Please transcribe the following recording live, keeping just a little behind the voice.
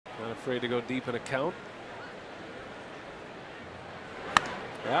Not afraid to go deep in a count.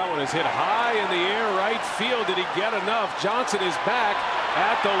 That one is hit high in the air, right field. Did he get enough? Johnson is back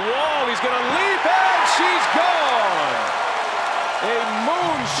at the wall. He's going to leap, and she's gone. A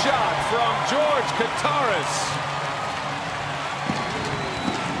moonshot from George Kottaras.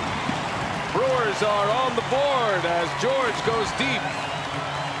 Brewers are on the board as George goes deep.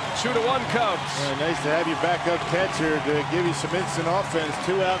 2-1 Cubs. Nice to have your backup catcher to give you some instant offense.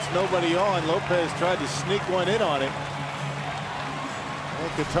 2 outs, nobody on. Lopez tried to sneak one in on him.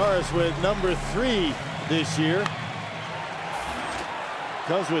 And Kottaras with number 3 this year.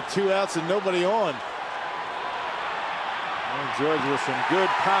 Comes with 2 outs and nobody on. And George with some good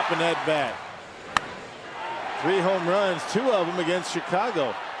pop in that bat. 3 home runs, 2 of them against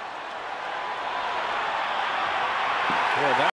Chicago. Yeah,